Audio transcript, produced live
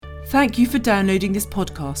Thank you for downloading this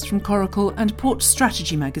podcast from Coracle and Port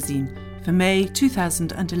Strategy magazine for May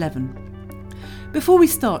 2011. Before we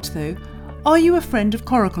start though, are you a friend of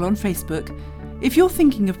Coracle on Facebook? If you're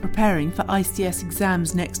thinking of preparing for ICS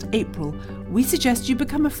exams next April, we suggest you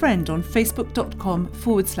become a friend on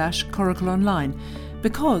facebook.com/Coracle Online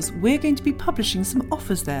because we're going to be publishing some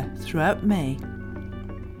offers there throughout May.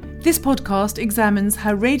 This podcast examines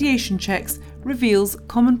how radiation checks reveals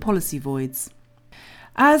common policy voids.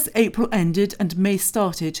 As April ended and May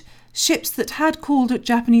started, ships that had called at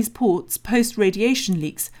Japanese ports post-radiation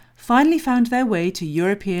leaks finally found their way to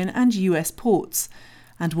European and US ports,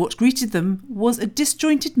 and what greeted them was a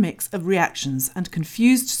disjointed mix of reactions and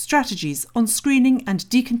confused strategies on screening and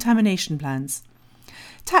decontamination plans.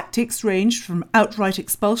 Tactics ranged from outright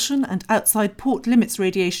expulsion and outside port limits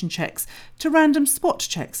radiation checks to random spot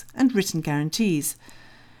checks and written guarantees.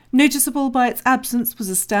 Noticeable by its absence was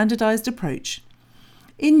a standardised approach.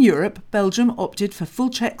 In Europe, Belgium opted for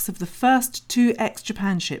full checks of the first 2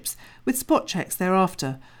 ex-Japan ships, with spot checks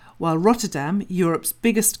thereafter, while Rotterdam, Europe's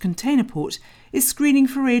biggest container port, is screening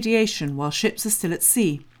for radiation while ships are still at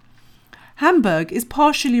sea. Hamburg is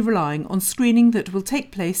partially relying on screening that will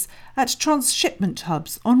take place at transshipment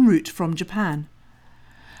hubs en route from Japan.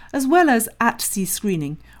 As well as at-sea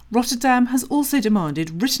screening, Rotterdam has also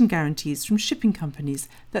demanded written guarantees from shipping companies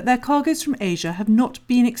that their cargoes from Asia have not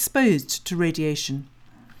been exposed to radiation.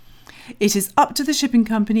 It is up to the shipping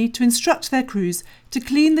company to instruct their crews to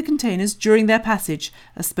clean the containers during their passage,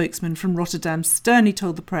 a spokesman from Rotterdam sternly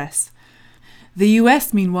told the press. The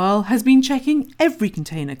US, meanwhile, has been checking every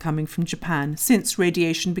container coming from Japan since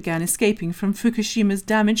radiation began escaping from Fukushima's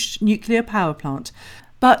damaged nuclear power plant,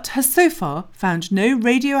 but has so far found no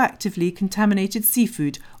radioactively contaminated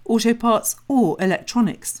seafood, auto parts or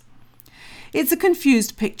electronics. It's a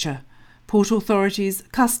confused picture. Port authorities,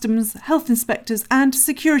 customs, health inspectors and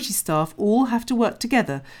security staff all have to work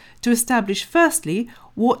together to establish firstly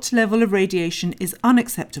what level of radiation is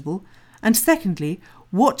unacceptable and secondly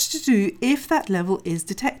what to do if that level is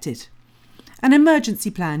detected. An emergency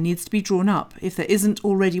plan needs to be drawn up if there isn't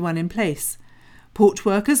already one in place. Port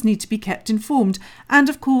workers need to be kept informed and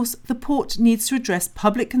of course the port needs to address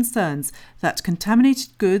public concerns that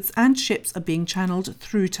contaminated goods and ships are being channelled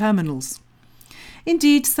through terminals.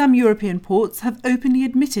 Indeed, some European ports have openly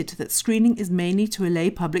admitted that screening is mainly to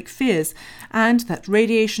allay public fears and that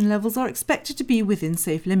radiation levels are expected to be within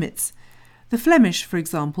safe limits. The Flemish, for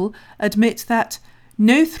example, admit that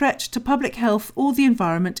no threat to public health or the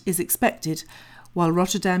environment is expected, while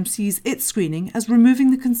Rotterdam sees its screening as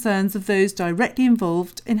removing the concerns of those directly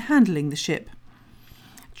involved in handling the ship.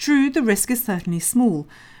 True, the risk is certainly small.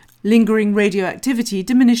 Lingering radioactivity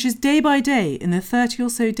diminishes day by day in the 30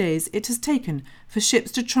 or so days it has taken for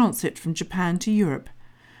ships to transit from Japan to Europe.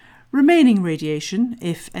 Remaining radiation,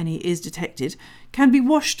 if any is detected, can be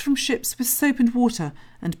washed from ships with soap and water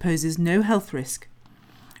and poses no health risk.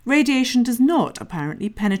 Radiation does not, apparently,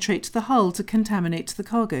 penetrate the hull to contaminate the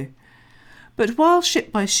cargo. But while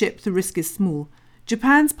ship by ship the risk is small,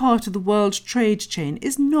 Japan's part of the world trade chain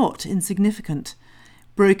is not insignificant.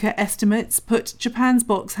 Broker estimates put Japan's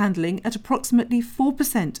box handling at approximately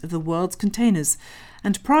 4% of the world's containers,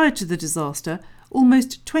 and prior to the disaster,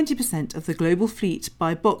 almost 20% of the global fleet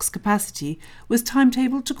by box capacity was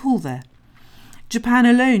timetabled to call there. Japan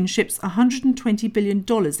alone ships $120 billion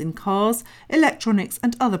in cars, electronics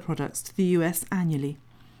and other products to the US annually.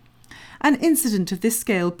 An incident of this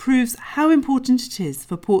scale proves how important it is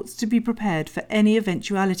for ports to be prepared for any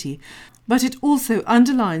eventuality, but it also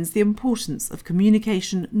underlines the importance of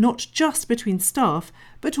communication not just between staff,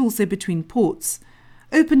 but also between ports.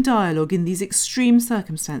 Open dialogue in these extreme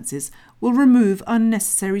circumstances will remove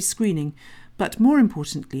unnecessary screening, but more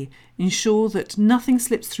importantly, ensure that nothing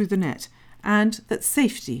slips through the net and that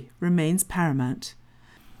safety remains paramount.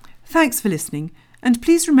 Thanks for listening, and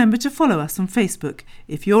please remember to follow us on Facebook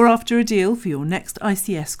if you're after a deal for your next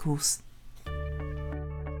ICS course.